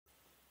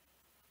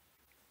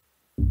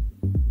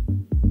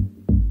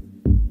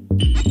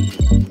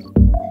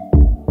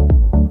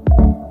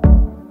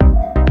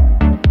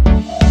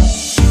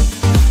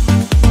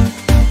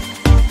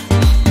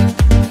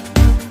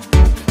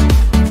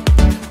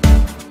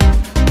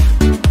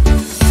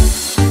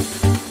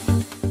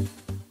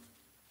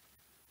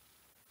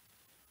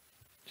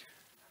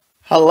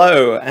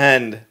Hello,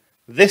 and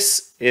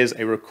this is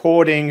a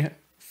recording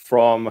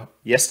from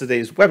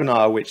yesterday's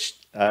webinar,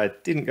 which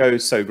didn't go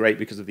so great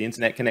because of the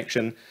internet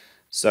connection.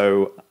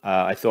 So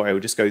I thought I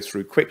would just go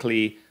through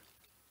quickly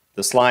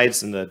the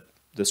slides and the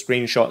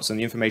screenshots and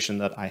the information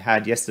that I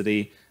had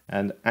yesterday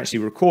and actually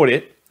record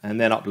it and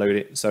then upload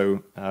it so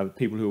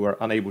people who were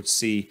unable to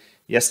see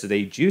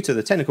yesterday due to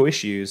the technical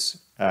issues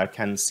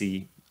can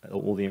see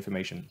all the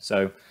information.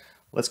 So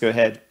let's go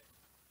ahead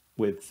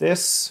with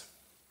this.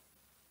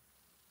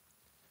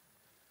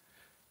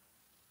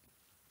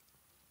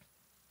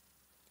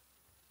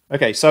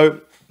 Okay,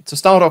 so to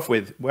start off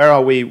with, where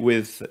are we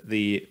with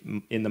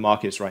in the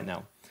markets right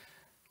now?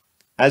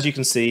 As you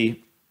can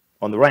see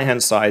on the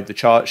right-hand side, the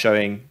chart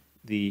showing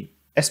the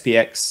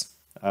SPX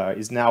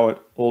is now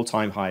at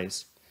all-time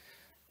highs.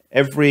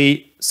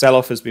 Every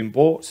sell-off has been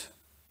bought.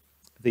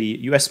 The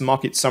US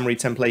market summary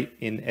template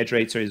in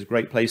EdgeRater is a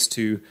great place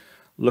to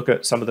look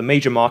at some of the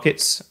major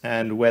markets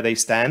and where they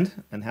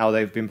stand and how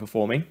they've been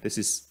performing. This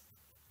is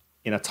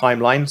in a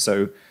timeline,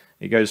 so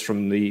it goes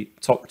from the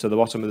top to the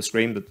bottom of the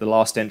screen, but the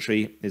last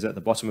entry is at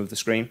the bottom of the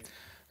screen.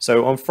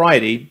 So on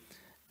Friday,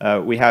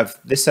 we have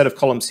this set of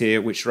columns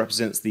here, which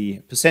represents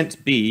the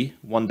 %B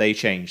one-day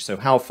change. So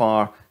how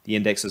far the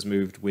index has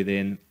moved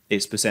within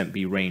its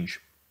 %B range.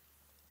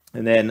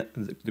 And then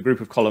the group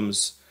of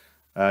columns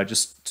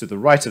just to the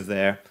right of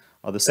there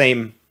are the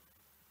same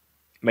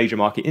major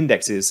market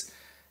indexes,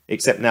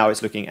 except now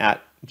it's looking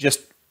at just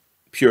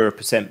pure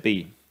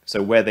 %B,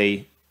 so where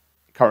they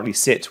currently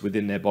sit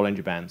within their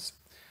Bollinger Bands.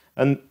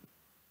 And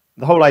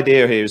the whole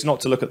idea here is not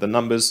to look at the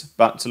numbers,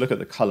 but to look at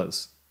the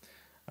colors.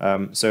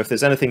 So if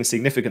there's anything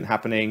significant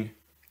happening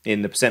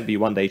in the %B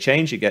one-day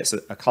change, it gets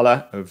a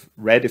color of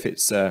red if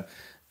it's a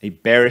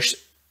bearish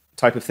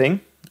type of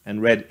thing.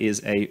 And red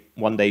is a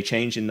one-day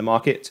change in the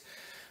market,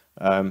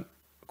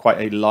 quite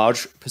a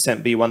large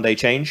 %B one-day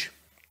change.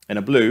 And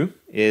a blue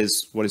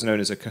is what is known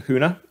as a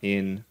kahuna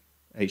in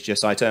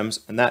HGSI terms,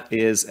 and that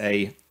is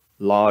a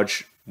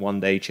large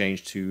one-day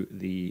change to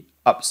the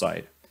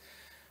upside.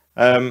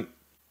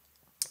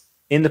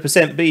 In the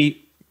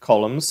 %B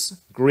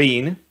columns,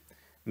 green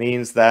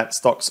means that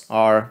stocks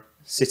are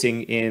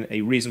sitting in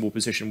a reasonable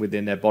position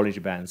within their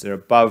Bollinger Bands. They're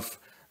above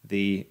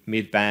the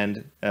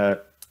mid-band,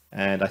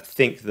 and I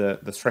think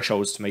the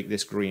thresholds to make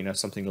this green are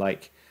something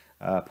like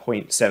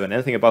 0.7.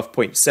 Anything above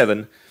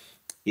 0.7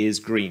 is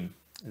green.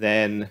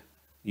 Then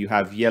you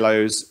have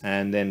yellows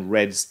and then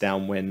reds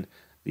down when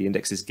the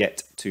indexes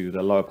get to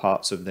the lower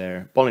parts of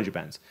their Bollinger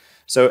Bands.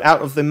 So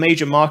out of the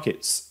major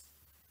markets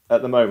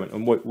at the moment,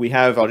 and what we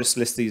have, I'll just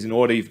list these in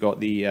order. You've got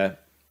the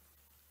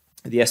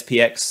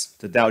SPX,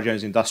 the Dow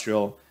Jones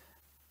Industrial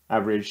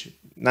Average,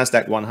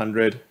 NASDAQ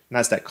 100,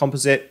 NASDAQ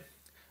Composite,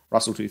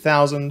 Russell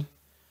 2000,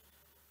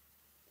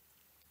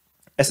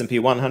 S&P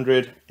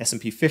 100,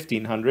 S&P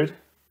 1500,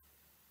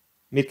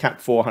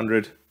 Midcap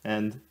 400,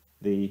 and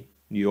the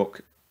New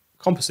York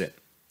Composite.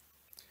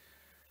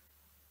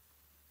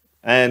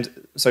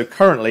 And so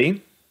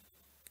currently,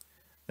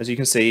 as you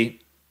can see,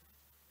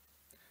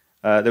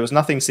 there was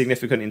nothing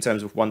significant in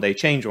terms of one-day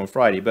change on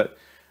Friday, but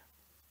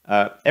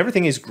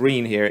everything is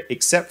green here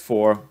except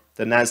for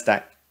the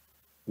NASDAQ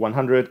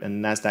 100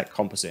 and NASDAQ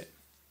Composite.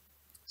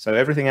 So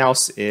everything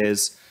else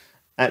is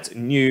at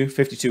new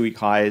 52-week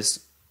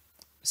highs,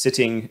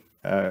 sitting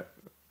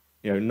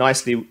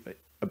nicely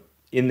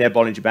in their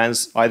Bollinger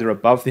Bands, either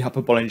above the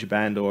upper Bollinger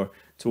Band or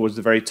towards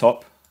the very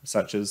top,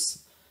 such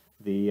as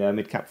the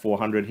Midcap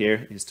 400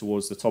 here is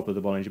towards the top of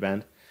the Bollinger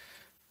Band.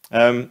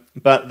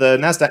 But the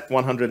NASDAQ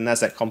 100 and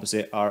NASDAQ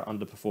Composite are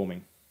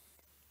underperforming.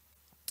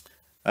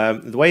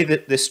 The way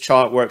that this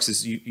chart works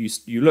is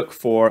you look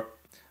for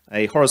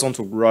a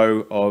horizontal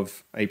row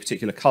of a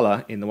particular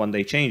color in the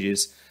one-day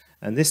changes,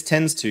 and this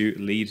tends to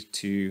lead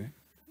to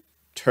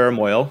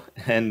turmoil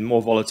and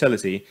more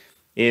volatility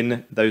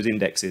in those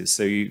indexes.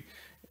 So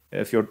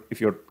if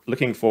you're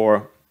looking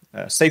for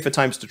safer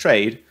times to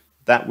trade,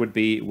 that would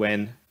be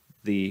when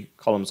the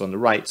columns on the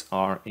right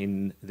are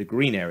in the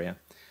green area.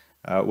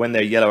 When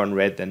they're yellow and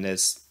red, then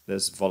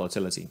there's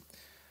volatility.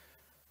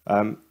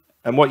 And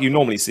what you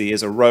normally see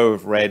is a row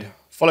of red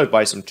followed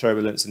by some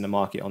turbulence in the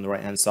market on the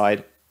right-hand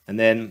side. And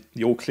then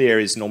the all clear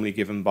is normally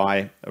given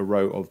by a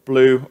row of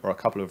blue or a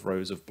couple of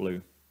rows of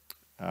blue.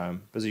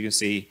 As you can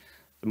see,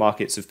 the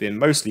markets have been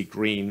mostly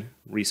green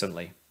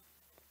recently.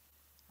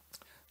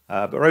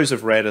 But rows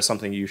of red are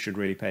something you should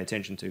really pay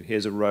attention to.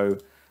 Here's a row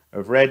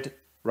of red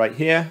right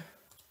here.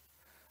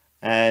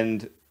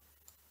 And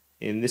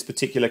in this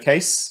particular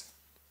case,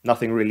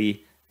 nothing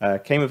really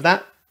came of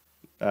that,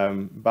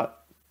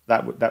 but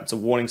that's a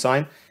warning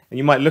sign. And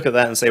you might look at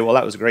that and say, well,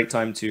 that was a great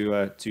time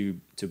to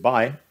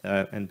buy,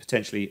 and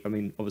potentially, I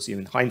mean, obviously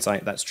in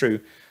hindsight, that's true.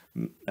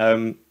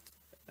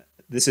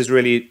 This is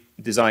really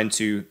designed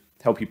to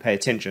help you pay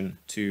attention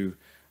to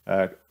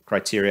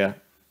criteria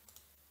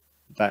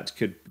that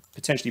could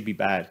potentially be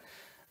bad.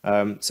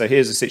 So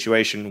here's a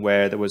situation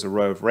where there was a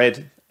row of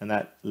red, and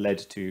that led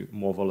to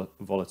more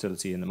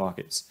volatility in the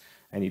markets.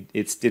 And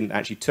it didn't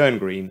actually turn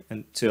green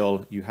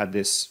until you had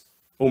this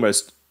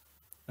almost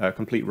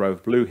complete row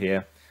of blue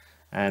here,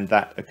 and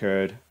that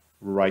occurred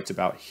right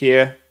about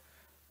here.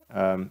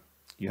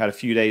 You had a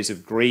few days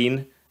of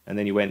green, and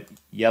then you went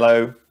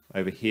yellow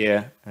over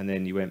here, and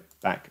then you went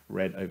back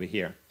red over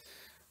here.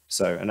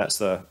 So, and that's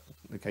the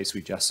case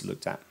we just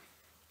looked at.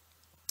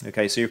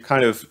 Okay, so you're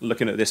kind of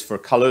looking at this for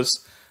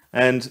colors,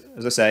 and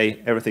as I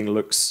say, everything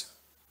looks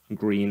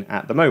green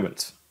at the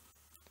moment.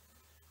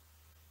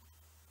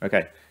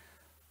 Okay.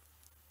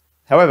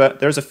 However,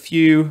 there's a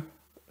few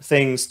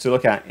things to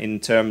look at in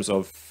terms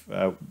of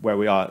where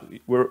we are.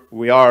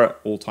 We are at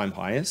all-time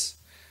highs,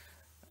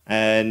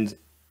 and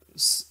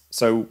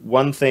so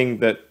one thing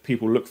that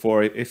people look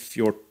for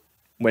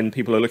when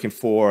people are looking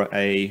for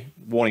a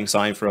warning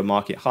sign for a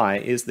market high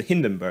is the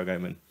Hindenburg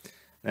omen.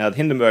 Now, the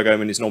Hindenburg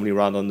omen is normally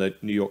run on the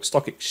New York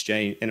Stock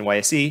Exchange,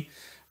 NYSE,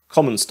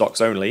 common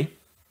stocks only,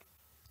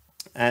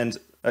 and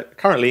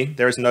currently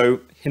there is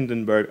no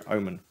Hindenburg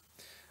omen.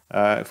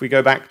 If we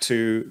go back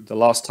to the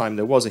last time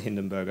there was a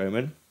Hindenburg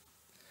omen,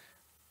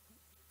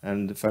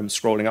 and if I'm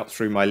scrolling up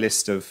through my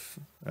list of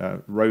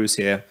rows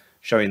here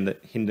showing the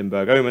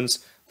Hindenburg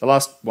omens, the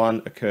last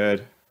one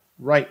occurred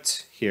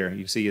right here.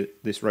 You see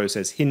this row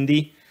says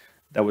Hindi.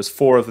 That was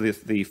 4 of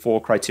the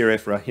 4 criteria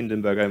for a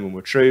Hindenburg omen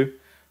were true.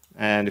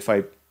 And if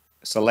I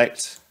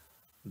select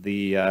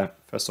the,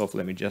 first off,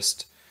 let me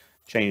just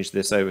change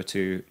this over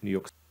to New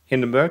York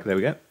Hindenburg, there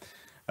we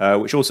go,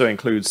 which also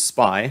includes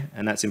SPY,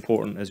 and that's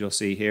important as you'll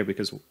see here,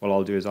 because what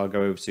I'll do is I'll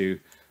go over to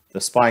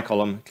the SPY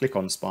column, click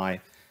on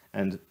SPY,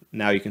 and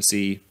now you can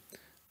see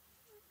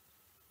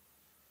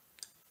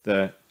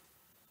the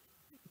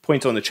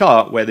point on the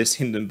chart where this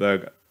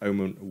Hindenburg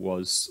omen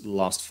was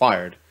last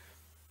fired,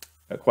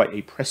 quite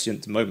a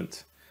prescient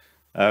moment.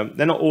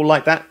 They're not all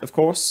like that, of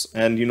course,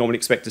 and you normally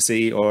expect to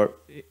see, or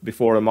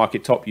before a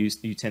market top,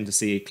 you tend to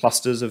see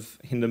clusters of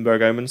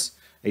Hindenburg omens.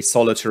 A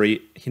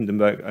solitary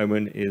Hindenburg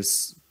omen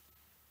is,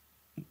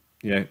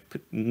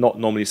 not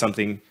normally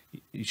something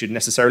you should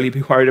necessarily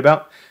be worried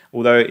about,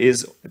 although it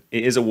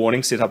is a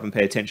warning. Sit up and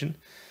pay attention.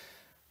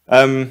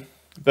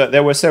 But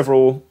there were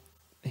several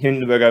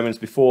Hindenburg omens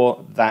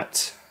before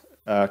that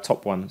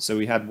top one. So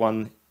we had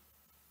one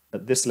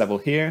at this level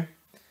here.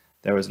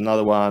 There was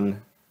another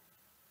one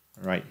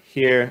right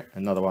here,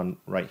 another one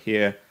right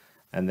here,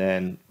 and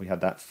then we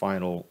had that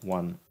final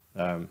one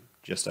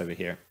just over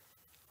here.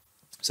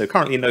 So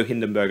currently no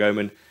Hindenburg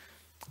omen,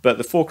 but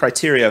the 4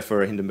 criteria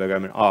for a Hindenburg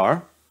omen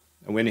are,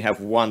 and we only have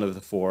one of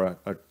the 4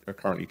 are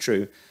currently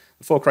true.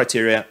 The 4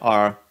 criteria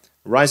are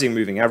rising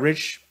moving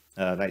average,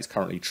 that is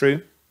currently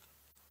true.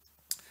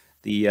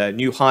 The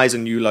new highs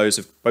and new lows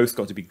have both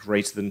got to be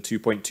greater than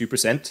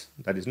 2.2%.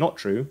 That is not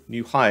true.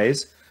 New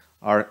highs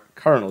are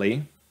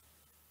currently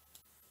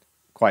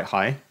quite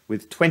high,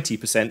 with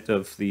 20%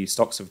 of the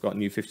stocks have got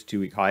new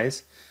 52-week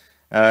highs.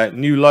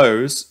 New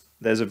lows,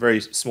 there's a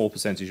very small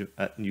percentage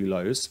at new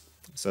lows,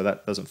 so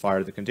that doesn't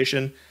fire the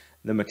condition.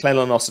 The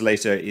McClellan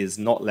oscillator is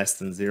not less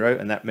than 0,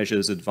 and that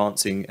measures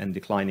advancing and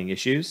declining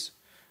issues,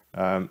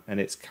 and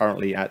it's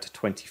currently at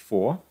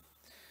 24.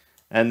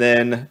 And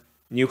then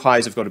new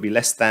highs have got to be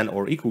less than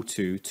or equal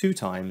to 2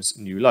 times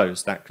new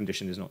lows. That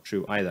condition is not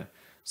true either.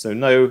 So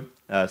no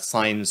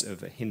signs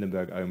of a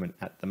Hindenburg omen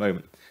at the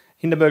moment.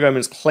 Hindenburg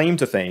omen's claim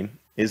to fame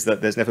is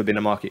that there's never been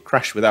a market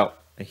crash without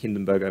a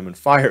Hindenburg omen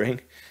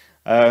firing.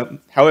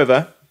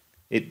 However,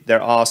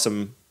 there are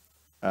some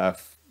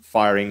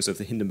firings of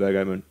the Hindenburg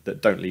omen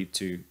that don't lead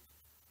to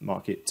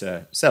market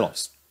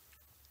sell-offs.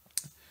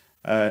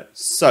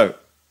 So,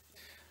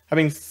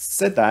 having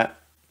said that,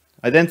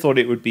 I then thought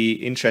it would be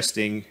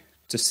interesting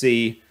to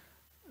see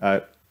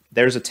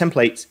there's a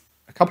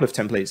couple of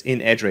templates in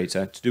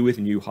EdgeRater to do with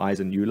new highs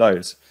and new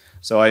lows.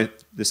 So I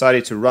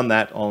decided to run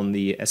that on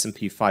the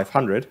S&P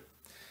 500,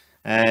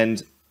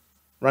 and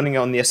running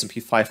on the S&P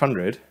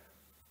 500,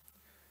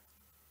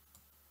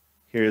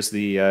 here's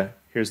the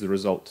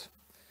result.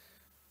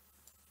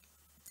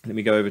 Let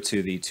me go over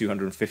to the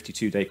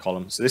 252-day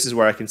column. So this is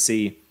where I can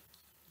see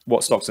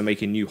what stocks are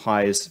making new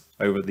highs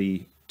over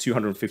the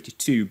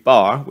 252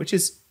 bar, which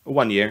is a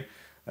 1-year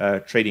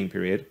trading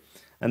period.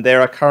 And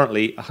there are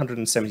currently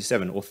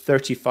 177, or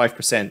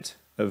 35%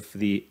 of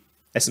the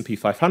S&P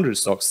 500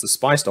 stocks, the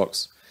SPY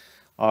stocks,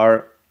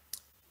 are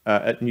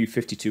at new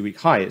 52-week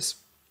highs.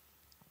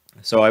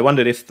 So I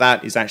wondered if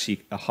that is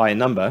actually a high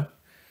number.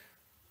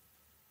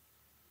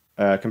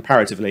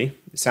 Comparatively,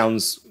 it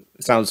sounds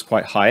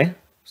quite high.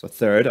 So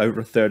over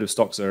a third of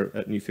stocks are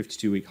at new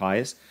 52-week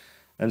highs.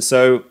 And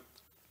so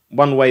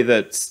one way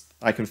that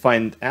I can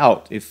find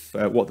out if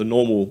what the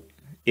normal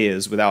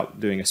is without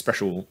doing a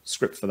special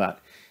script for that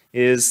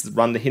is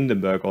run the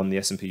Hindenburg on the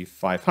S&P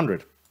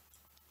 500.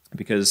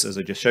 Because as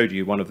I just showed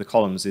you, one of the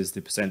columns is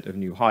the percent of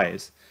new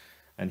highs.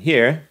 And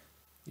here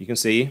you can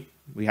see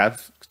we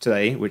have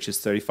today, which is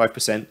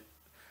 35%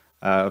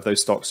 of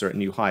those stocks are at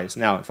new highs.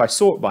 Now, if I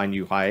sort by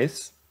new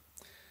highs,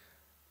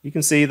 you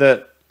can see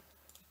that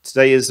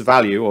today's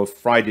value, or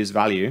Friday's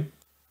value,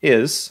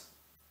 is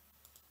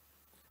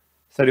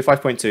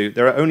 35.2.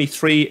 There are only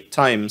 3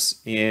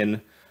 times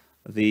in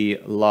the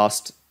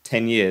last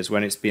 10 years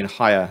when it's been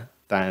higher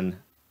than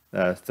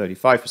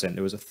 35%.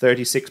 There was a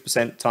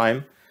 36%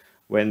 time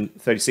when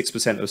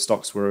 36% of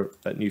stocks were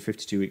at new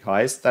 52-week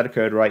highs. That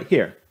occurred right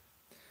here.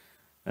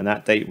 And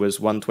that date was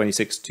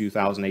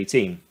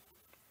 1/26/2018.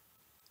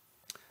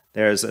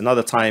 There's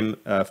another time,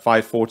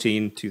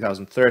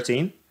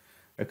 5/14/2013,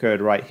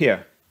 occurred right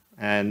here.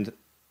 And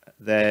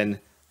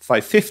then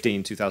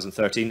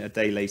 5/15/2013, a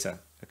day later,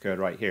 occurred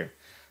right here.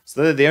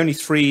 So they're the only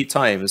 3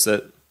 times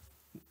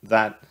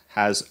that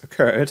has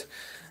occurred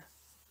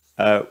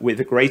with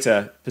a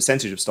greater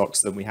percentage of stocks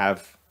than we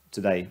have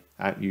today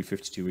at new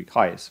 52-week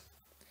highs.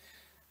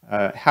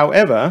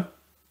 However,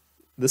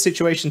 the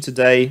situation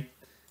today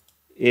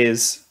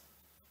is,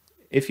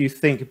 if you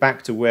think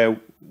back to where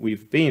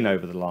we've been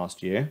over the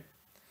last year,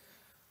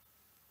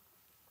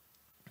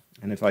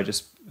 and if I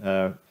just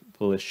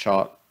pull this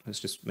chart, let's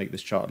just make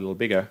this chart a little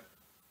bigger.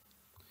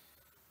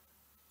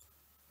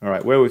 All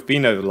right, where we've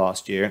been over the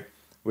last year,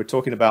 we're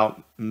talking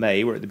about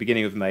May, we're at the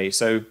beginning of May,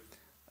 so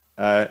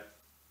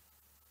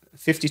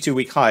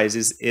 52-week highs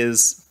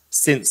is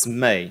since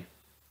May.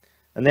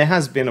 And there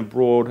has been a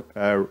broad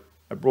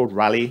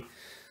rally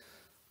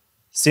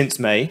since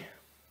May.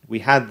 We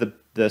had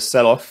the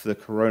sell-off, the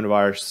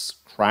coronavirus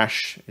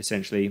crash,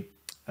 essentially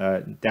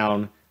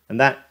down, and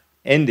that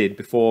ended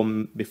before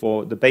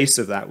the base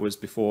of that was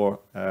before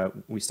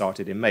we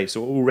started in May.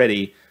 So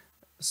already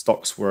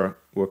stocks were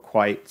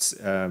quite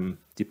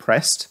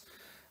depressed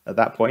at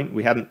that point.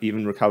 We hadn't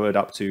even recovered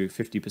up to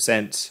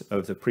 50%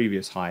 of the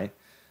previous high.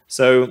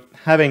 So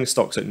having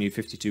stocks at new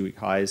 52-week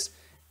highs,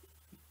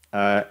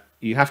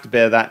 you have to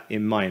bear that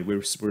in mind.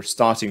 We're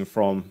starting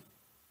from,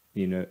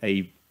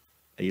 a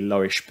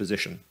lowish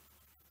position.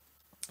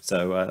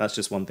 So that's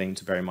just one thing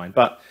to bear in mind.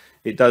 But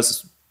it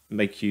does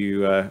make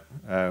you,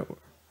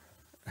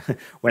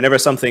 whenever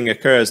something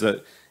occurs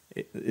that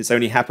it's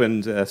only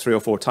happened 3 or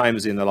 4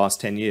 times in the last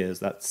 10 years,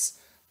 that's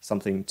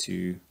something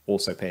to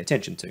also pay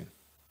attention to.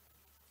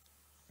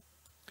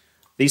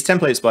 These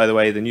templates, by the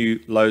way, the new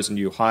lows and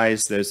new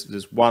highs,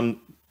 there's one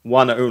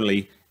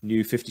only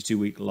new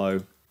 52-week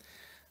low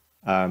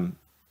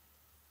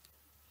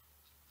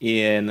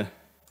in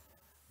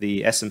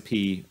the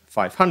S&P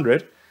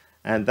 500,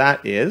 and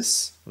that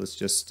is, let's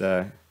just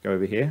go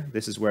over here.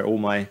 This is where all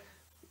my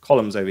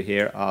columns over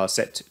here are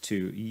set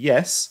to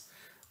yes.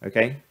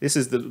 Okay, this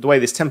is the way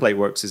this template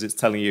works, is it's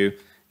telling you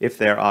if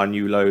there are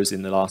new lows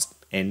in the last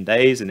n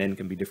days, and n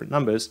can be different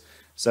numbers.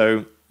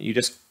 So you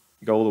just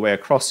go all the way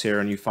across here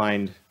and you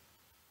find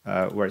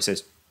where it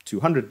says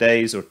 200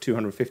 days or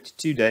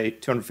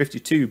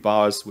 252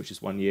 bars, which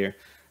is 1 year,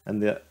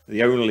 and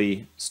the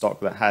only stock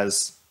that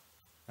has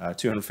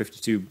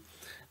 252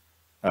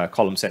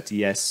 column set to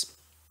yes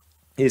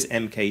is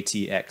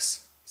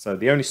MKTX. So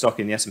the only stock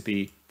in the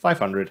S&P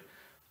 500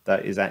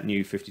 that is at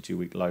new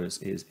 52-week lows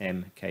is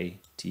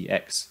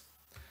MKTX.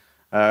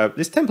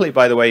 This template,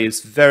 by the way,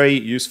 is very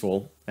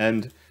useful,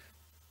 and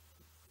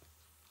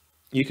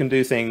you can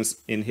do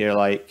things in here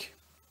like,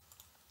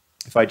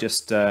 if I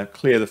just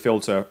clear the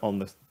filter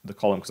on the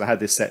column, because I had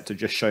this set to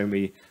just show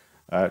me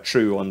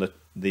true on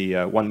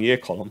the 1 year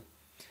column.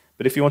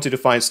 But if you wanted to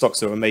find stocks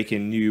that were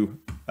making new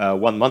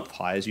 1 month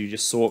highs, you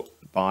just sort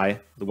by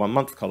the 1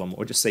 month column,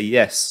 or just say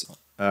yes,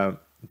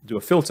 do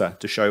a filter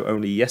to show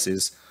only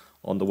yeses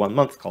on the 1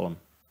 month column.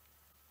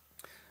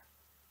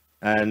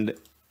 And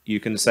you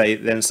can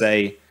then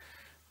say,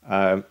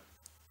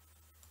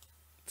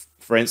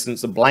 for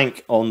instance, a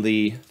blank on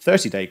the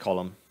 30-day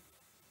column.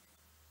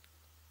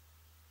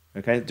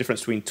 Okay, the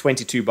difference between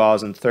 22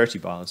 bars and 30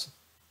 bars.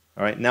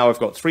 All right, now I've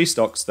got 3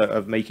 stocks that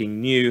are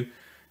making new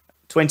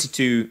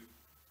 22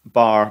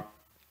 bar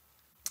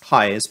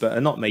highs, but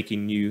are not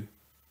making new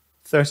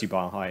 30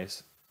 bar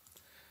highs.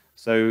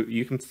 So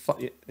you can,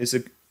 it's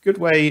a good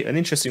way, an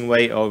interesting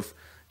way of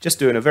just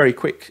doing a very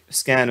quick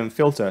scan and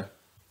filter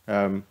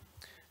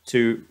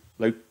to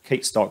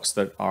locate stocks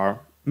that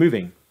are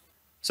moving.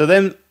 So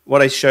then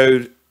what I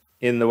showed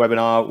in the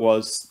webinar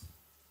was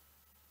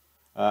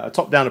a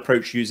top-down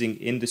approach using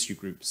industry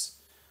groups.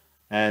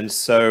 And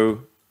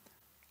so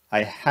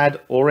I had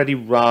already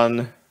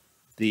run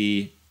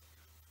the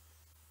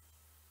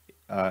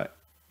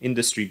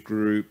industry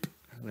group.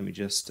 Let me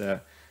just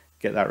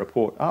get that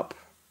report up.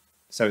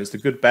 So it's the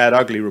good, bad,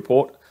 ugly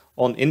report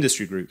on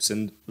industry groups,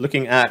 and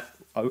looking at,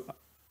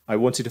 I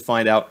wanted to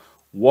find out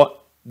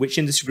which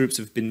industry groups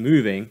have been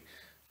moving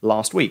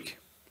last week.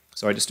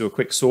 So I just do a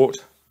quick sort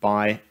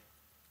by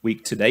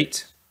week to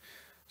date.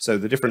 So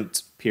the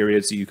different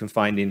periods that you can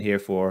find in here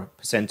for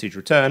percentage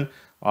return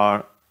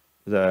are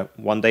the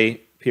 1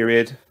 day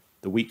period,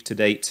 the week to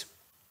date,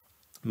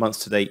 month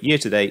to date, year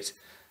to date,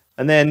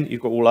 and then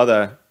you've got all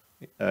other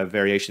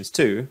variations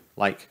too,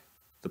 like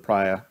the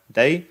prior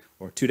day,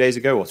 or 2 days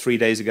ago, or 3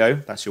 days ago.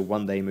 That's your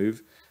 1 day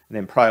move. And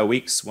then prior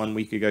weeks, 1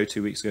 week ago,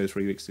 2 weeks ago,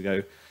 3 weeks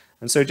ago.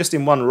 And so just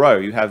in one row,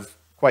 you have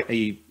quite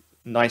a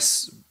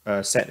nice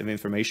set of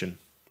information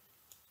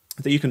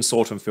that you can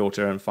sort and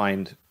filter and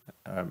find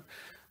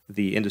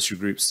the industry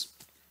groups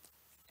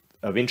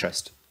of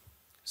interest.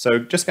 So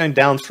just going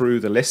down through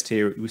the list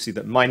here, we see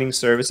that mining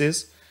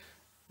services,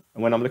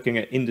 and when I'm looking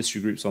at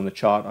industry groups on the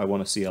chart, I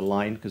want to see a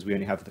line because we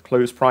only have the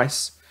close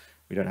price.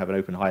 We don't have an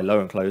open, high, low,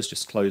 and close,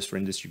 just close for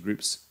industry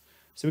groups.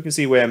 So we can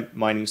see where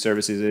mining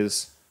services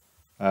is.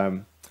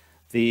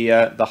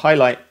 The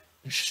highlight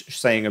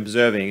saying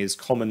observing is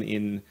common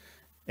in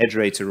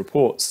Edgerator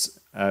reports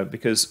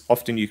because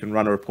often you can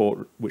run a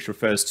report which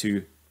refers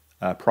to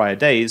prior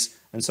days,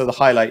 and so the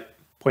highlight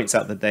points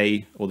out the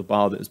day or the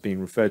bar that is being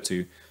referred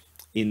to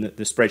in the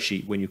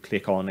spreadsheet when you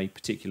click on a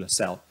particular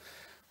cell.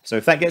 So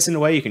if that gets in the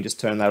way, you can just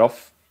turn that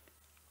off.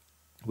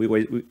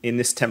 In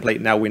this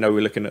template now we know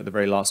we're looking at the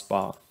very last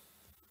bar.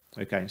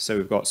 Okay, so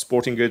we've got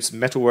sporting goods,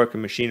 metalwork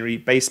and machinery,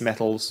 base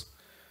metals,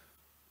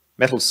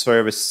 metal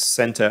service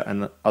center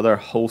and other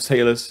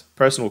wholesalers,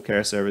 personal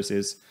care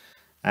services,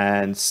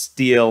 and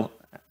steel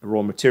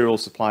raw material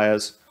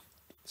suppliers.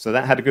 So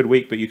that had a good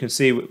week, but you can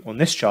see on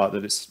this chart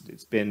that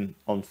it's been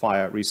on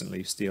fire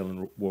recently. Steel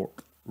and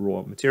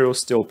raw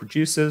materials, steel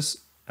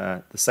producers,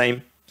 the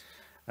same,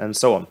 and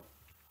so on.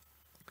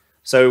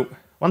 So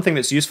one thing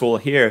that's useful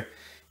here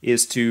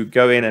is to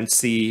go in and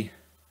see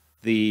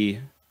the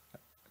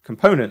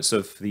components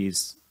of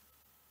these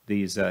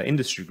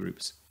industry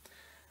groups.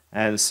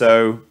 And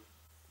so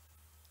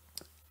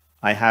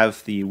I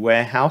have the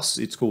warehouse,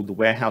 it's called the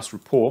warehouse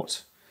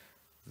report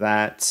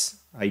that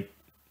I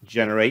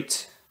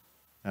generate,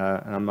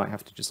 and I might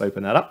have to just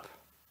open that up.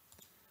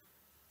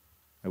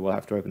 I will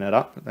have to open that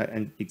up. That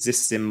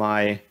exists in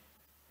my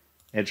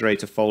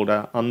Edgerator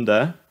folder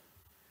under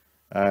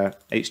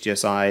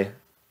HDSI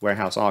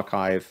warehouse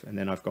archive, and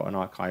then I've got an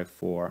archive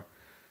for,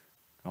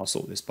 I'll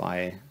sort this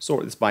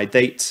by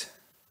date.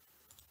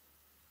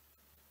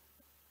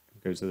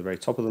 Go to the very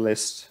top of the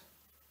list,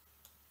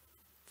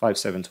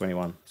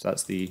 5721. So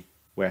that's the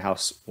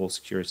warehouse all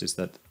securities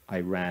that I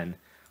ran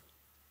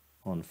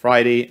on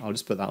Friday. I'll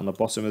just put that on the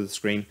bottom of the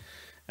screen.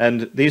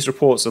 And these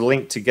reports are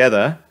linked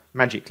together,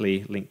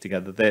 magically linked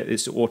together.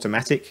 It's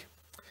automatic.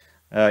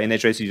 In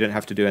Edgerator, you don't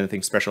have to do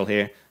anything special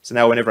here. So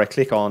now whenever I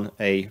click on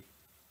a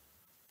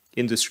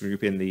industry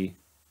group in the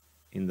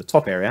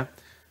top area,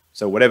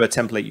 so whatever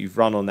template you've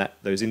run on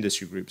those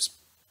industry groups,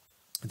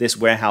 this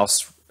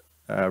warehouse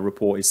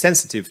report is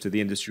sensitive to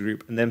the industry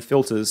group and then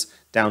filters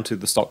down to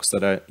the stocks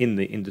that are in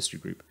the industry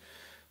group.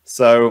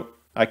 So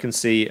I can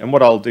see, and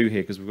what I'll do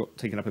here, because we've got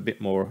taken up a bit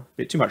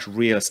too much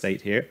real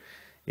estate here,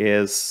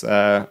 is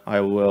I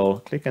will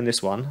click on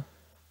this one,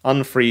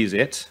 unfreeze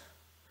it,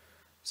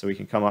 so we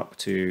can come up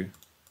to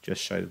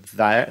just show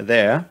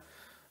there,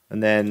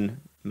 and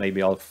then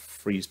maybe I'll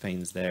freeze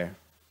panes there.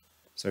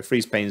 So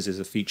freeze panes is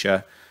a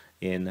feature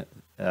in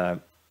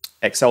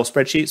Excel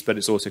spreadsheets, but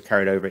it's also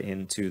carried over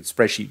into the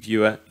spreadsheet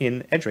viewer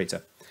in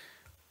Edgerator.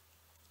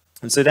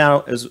 And so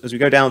now, as we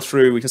go down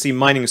through, we can see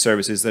mining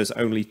services, there's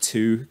only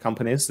 2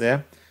 companies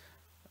there.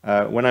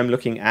 When I'm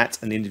looking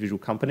at an individual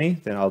company,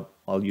 then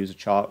I'll use a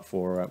chart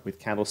for with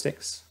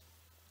candlesticks,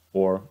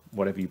 or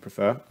whatever you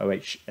prefer,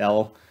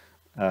 OHLC,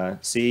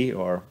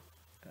 or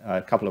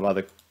a couple of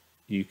other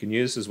you can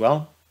use as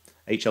well.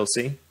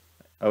 HLC,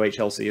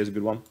 OHLC is a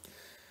good one.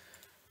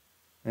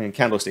 And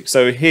candlesticks.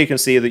 So here you can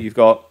see that you've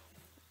got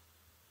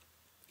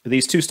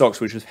these 2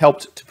 stocks which have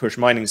helped to push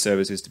mining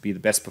services to be the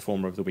best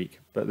performer of the week,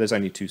 but there's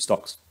only 2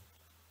 stocks.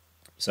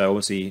 So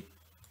obviously,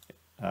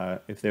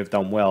 if they've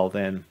done well,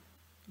 then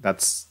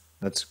that's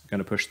going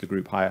to push the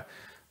group higher.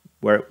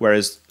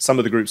 Whereas some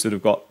of the groups that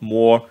have got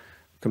more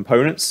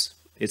components,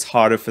 it's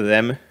harder for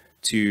them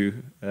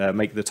to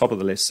make the top of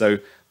the list. So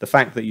the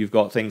fact that you've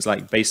got things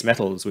like base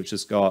metals, which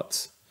has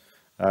got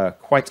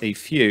quite a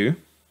few,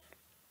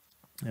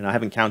 and I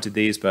haven't counted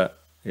these,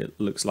 but it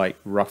looks like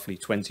roughly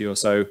 20 or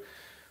so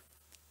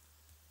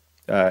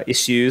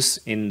issues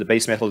in the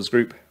base metals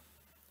group.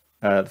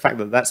 The fact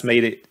that that's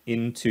made it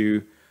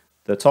into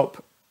the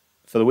top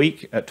for the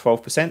week at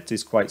 12%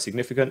 is quite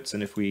significant.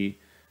 And if we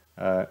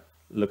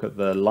look at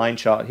the line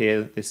chart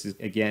here, this is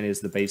again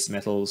is the base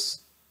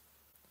metals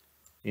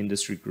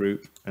industry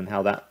group and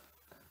how that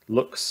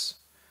looks.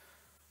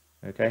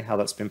 Okay, how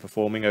that's been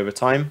performing over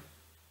time.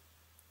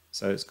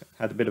 So it's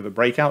had a bit of a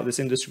breakout, this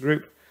industry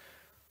group.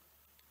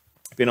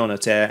 Been on a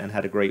tear and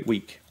had a great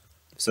week.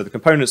 So the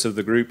components of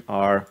the group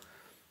are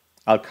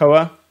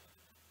Alcoa.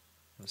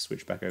 I'll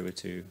switch back over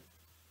to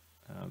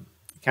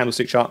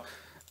candlestick chart.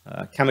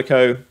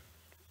 Cameco,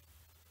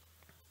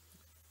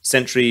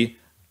 Century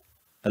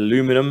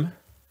Aluminum,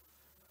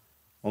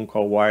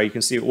 OnCall Wire. You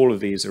can see all of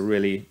these are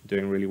really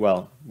doing really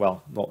well.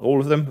 Well, not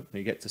all of them.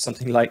 You get to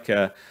something like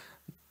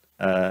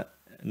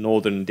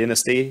Northern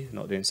Dynasty,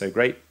 not doing so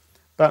great.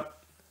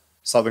 But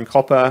Southern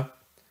Copper,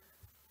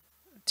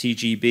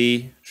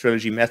 TGB,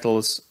 Trilogy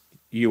Metals,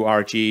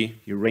 URG,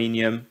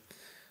 Uranium.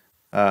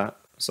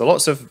 So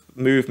lots of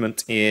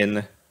movement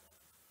in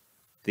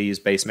these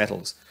base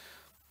metals.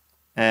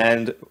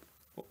 And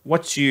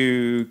what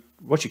you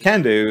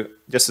can do,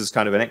 just as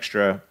kind of an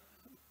extra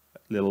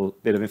little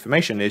bit of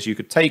information, is you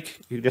could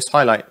just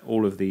highlight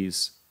all of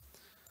these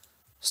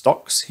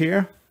stocks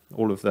here,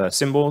 all of the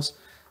symbols,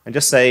 and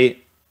just say,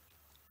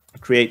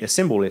 create a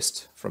symbol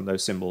list from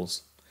those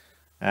symbols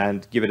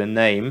and give it a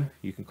name.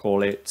 You can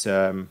call it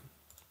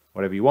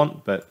whatever you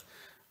want, but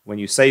when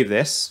you save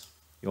this,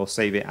 you'll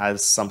save it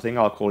as something.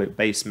 I'll call it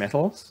base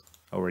metals.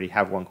 I already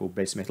have one called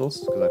base metals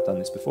because I've done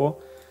this before.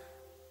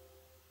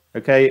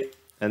 Okay,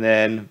 and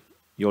then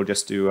you'll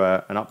just do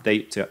an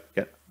update to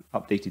get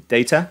updated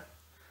data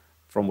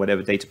from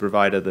whatever data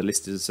provider the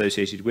list is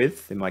associated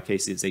with. In my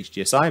case, it's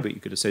HDSI, but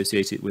you could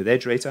associate it with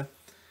EdgeRater.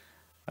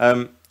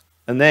 And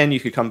then you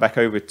could come back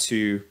over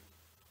to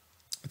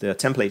the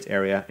template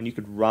area and you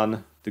could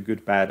run the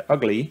good, bad,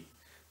 ugly.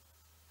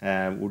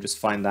 We'll just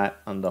find that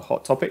under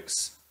hot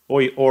topics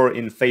or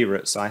in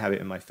favorites. I have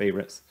it in my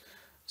favorites.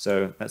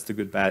 So that's the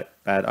good, bad,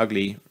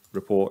 ugly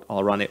report.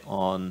 I'll run it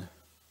on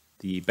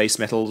the base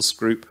metals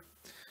group.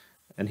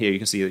 And here you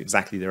can see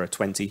exactly there are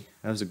 20.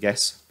 That was a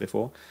guess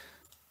before.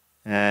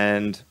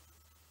 And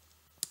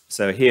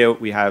so here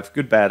we have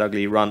good, bad,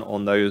 ugly run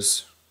on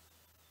those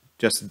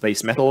just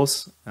base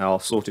metals. I'll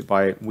sort it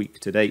by week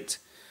to date.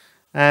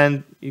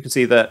 And you can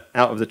see that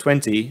out of the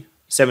 20,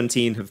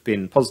 17 have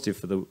been positive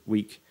for the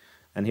week.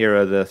 And here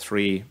are the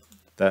 3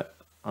 that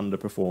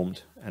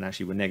underperformed and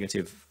actually were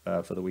negative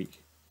for the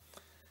week.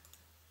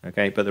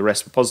 Okay, but the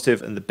rest were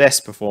positive, and the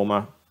best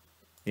performer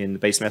in the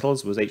base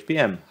metals was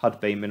HBM,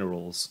 Hudbay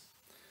Minerals.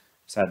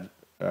 It's had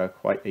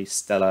quite a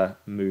stellar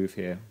move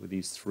here with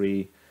these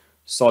 3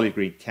 solid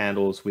green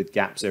candles with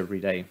gaps every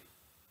day.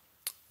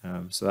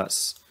 So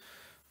that's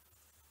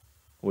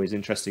always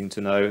interesting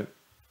to know,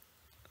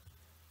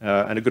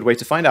 and a good way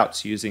to find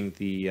out using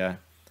the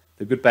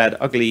good, bad,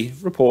 ugly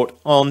report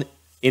on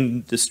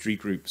industry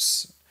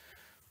groups.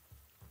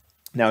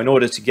 Now, in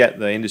order to get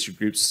the industry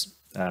groups,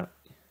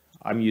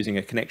 I'm using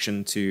a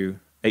connection to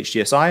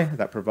HDSI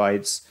that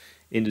provides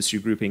industry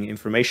grouping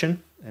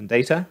information and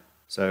data.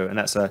 So, and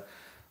that's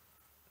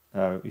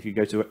if you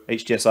go to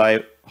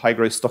HDSI High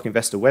Growth Stock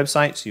Investor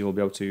website, you'll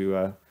be able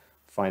to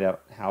find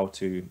out how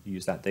to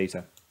use that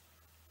data.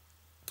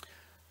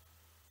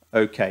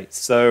 Okay,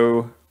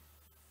 so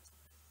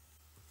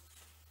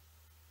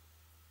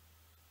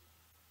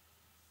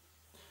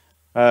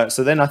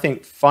then I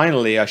think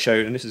finally I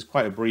showed, and this is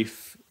quite a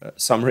brief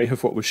summary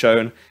of what was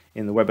shown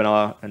in the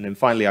webinar, and then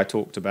finally I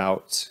talked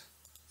about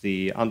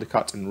the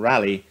undercut and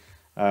rally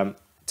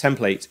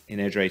template in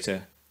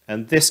EdgeRater,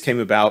 and this came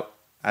about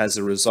as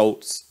a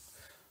result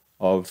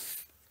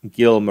of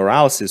Gil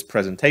Morales'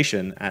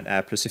 presentation at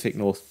our Pacific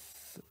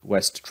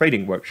Northwest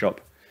Trading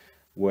Workshop,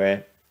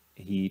 where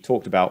he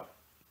talked about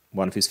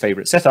one of his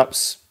favorite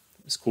setups.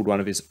 It's called one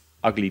of his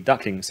ugly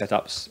duckling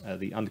setups,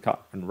 the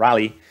undercut and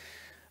rally.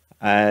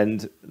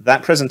 And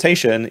that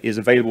presentation is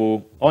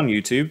available on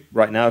YouTube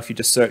right now. If you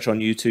just search on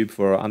YouTube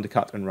for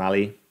undercut and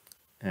rally,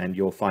 and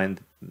you'll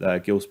find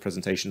Gil's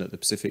presentation at the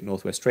Pacific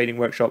Northwest Trading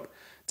Workshop.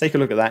 Take a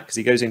look at that because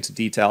he goes into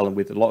detail and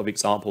with a lot of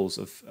examples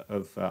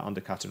of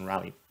undercut and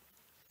rally.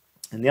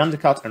 And the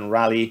undercut and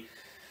rally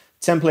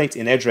template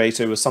in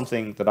EdgeRater was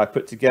something that I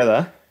put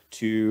together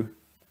to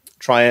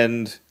try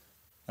and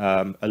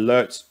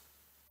alert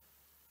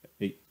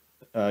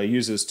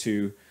users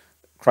to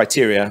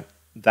criteria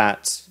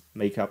that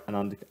make up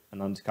an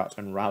undercut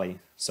and rally.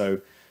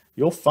 So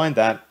you'll find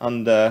that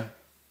under,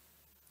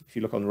 if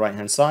you look on the right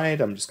hand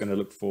side, I'm just going to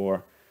look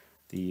for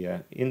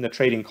the in the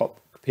trading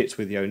cockpit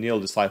with the O'Neill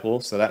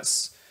disciple. So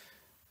that's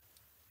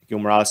Gil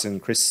Morales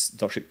and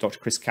Dr.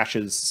 Chris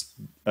Cash's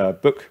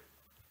book,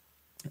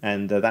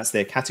 and that's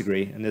their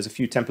category. And there's a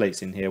few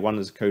templates in here. One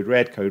is code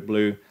red, code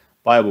blue,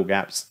 viable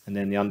gaps, and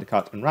then the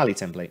undercut and rally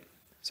template.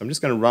 So I'm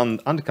just going to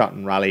run undercut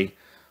and rally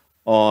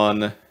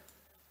on,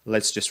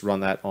 let's just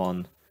run that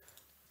on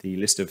the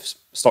list of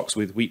stocks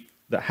with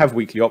that have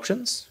weekly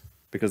options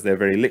because they're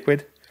very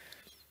liquid.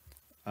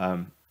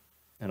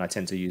 And I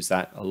tend to use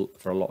that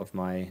for a lot of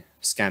my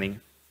scanning.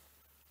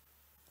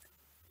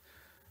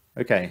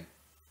 Okay,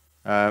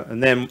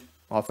 and then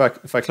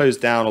if I close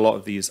down a lot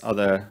of these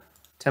other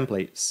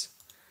templates,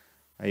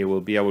 you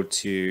will be able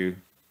to,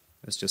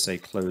 let's just say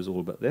close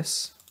all but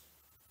this.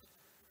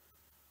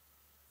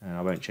 And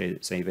I won't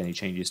save any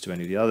changes to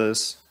any of the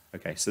others.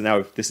 Okay, so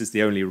now this is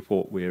the only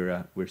report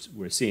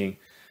we're seeing.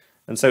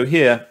 And so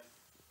here,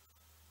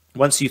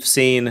 once you've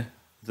seen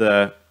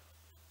the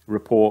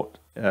report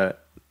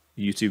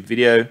YouTube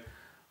video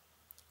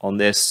on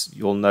this,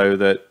 you'll know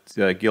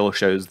that Gil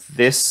shows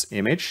this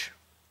image,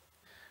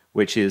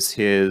 which is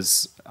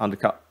his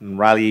undercut and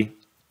rally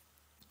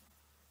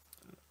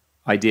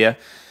idea.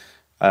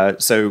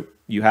 So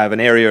you have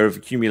an area of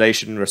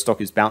accumulation where a stock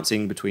is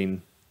bouncing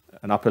between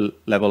an upper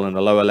level and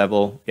a lower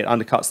level. It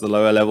undercuts the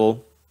lower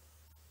level,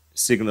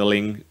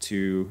 signaling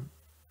to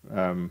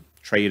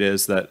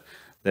traders that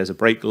there's a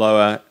break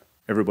lower,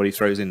 everybody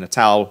throws in the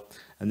towel,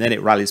 and then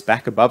it rallies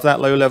back above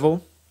that low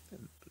level,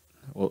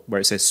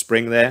 where it says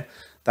spring there.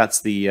 That's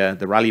the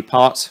rally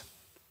part.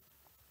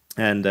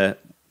 And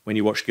when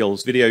you watch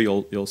Gil's video,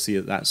 you'll see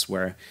that that's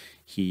where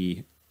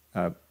he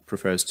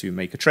prefers to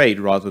make a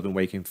trade rather than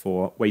waiting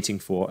for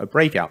a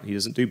breakout. He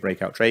doesn't do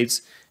breakout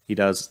trades. He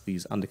does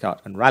these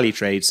undercut and rally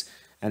trades.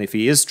 And if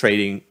he is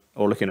trading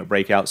or looking at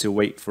breakouts, he'll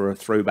wait for a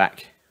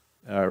throwback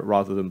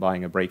rather than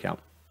buying a breakout.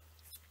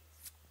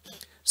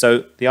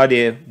 So the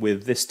idea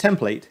with this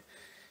template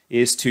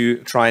is to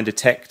try and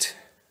detect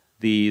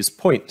these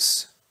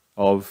points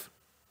of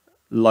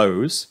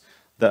lows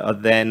that are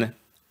then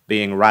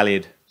being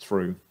rallied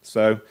through.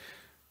 So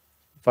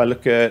if I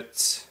look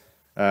at,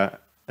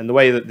 and the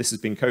way that this has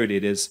been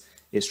coded is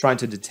it's trying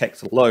to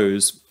detect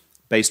lows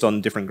based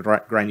on different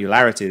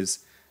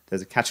granularities.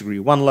 There's a category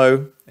 1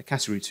 low, a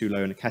category 2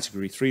 low, and a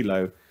category 3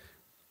 low.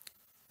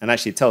 And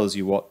actually it tells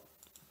you what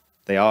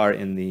they are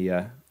in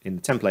the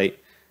template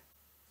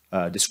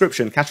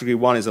description. Category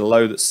 1 is a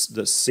low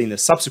that's seen a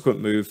subsequent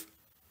move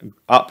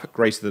up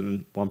greater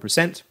than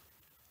 1%.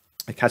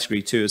 A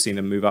category 2 has seen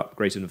a move up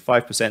greater than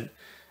 5%.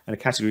 And a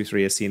category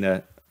 3 has seen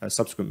a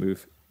subsequent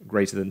move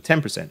greater than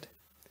 10%.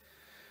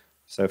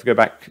 So if we go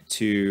back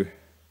to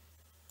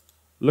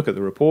look at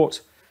the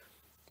report,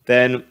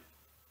 then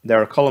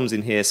there are columns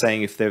in here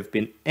saying if there have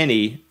been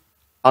any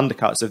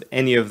undercuts of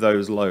any of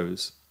those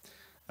lows,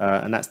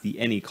 and that's the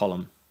any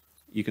column.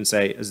 You can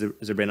say, has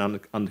there been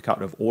an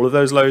undercut of all of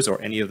those lows or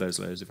any of those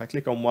lows? If I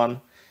click on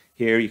one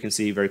here, you can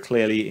see very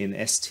clearly in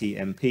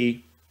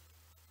STMP,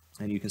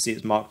 and you can see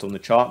it's marked on the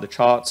chart. The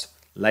chart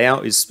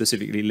layout is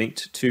specifically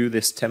linked to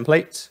this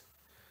template.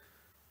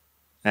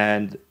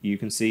 And you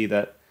can see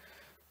that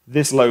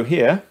this low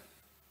here,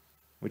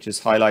 which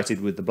is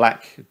highlighted with the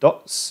black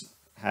dots,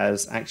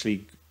 has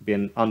actually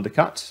been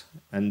undercut.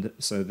 And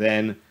so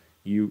then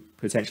you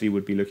potentially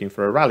would be looking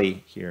for a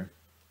rally here.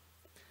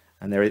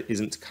 And there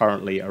isn't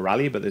currently a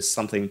rally, but there's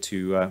something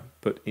to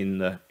put in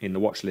the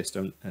watch list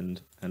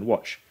and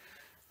watch.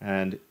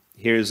 And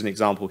here's an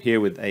example here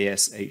with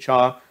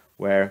ASHR,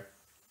 where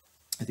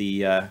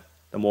the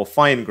more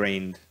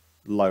fine-grained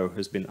low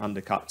has been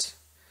undercut,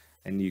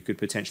 and you could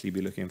potentially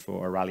be looking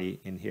for a rally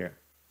in here.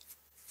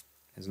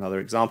 Here's another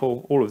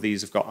example. All of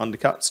these have got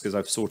undercuts because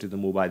I've sorted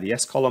them all by the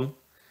S column.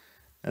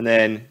 And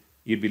then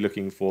you'd be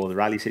looking for the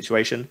rally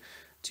situation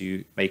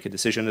to make a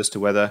decision as to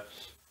whether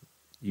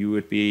you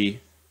would be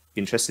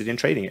interested in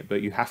trading it.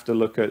 But you have to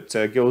look at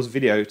Gil's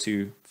video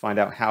to find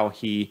out how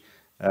he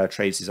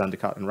trades his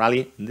undercut and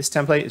rally. And this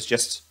template is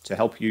just to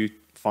help you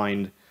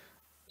find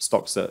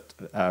stocks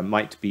that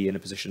might be in a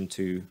position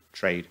to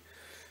trade.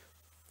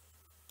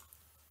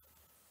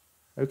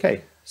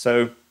 Okay,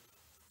 so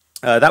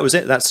that was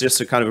it. That's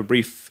just a kind of a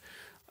brief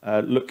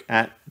look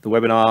at the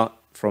webinar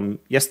from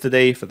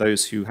yesterday for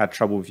those who had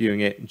trouble viewing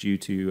it due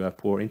to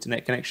poor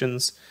internet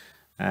connections.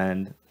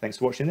 And thanks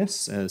for watching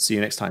this. See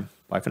you next time.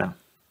 Bye for now.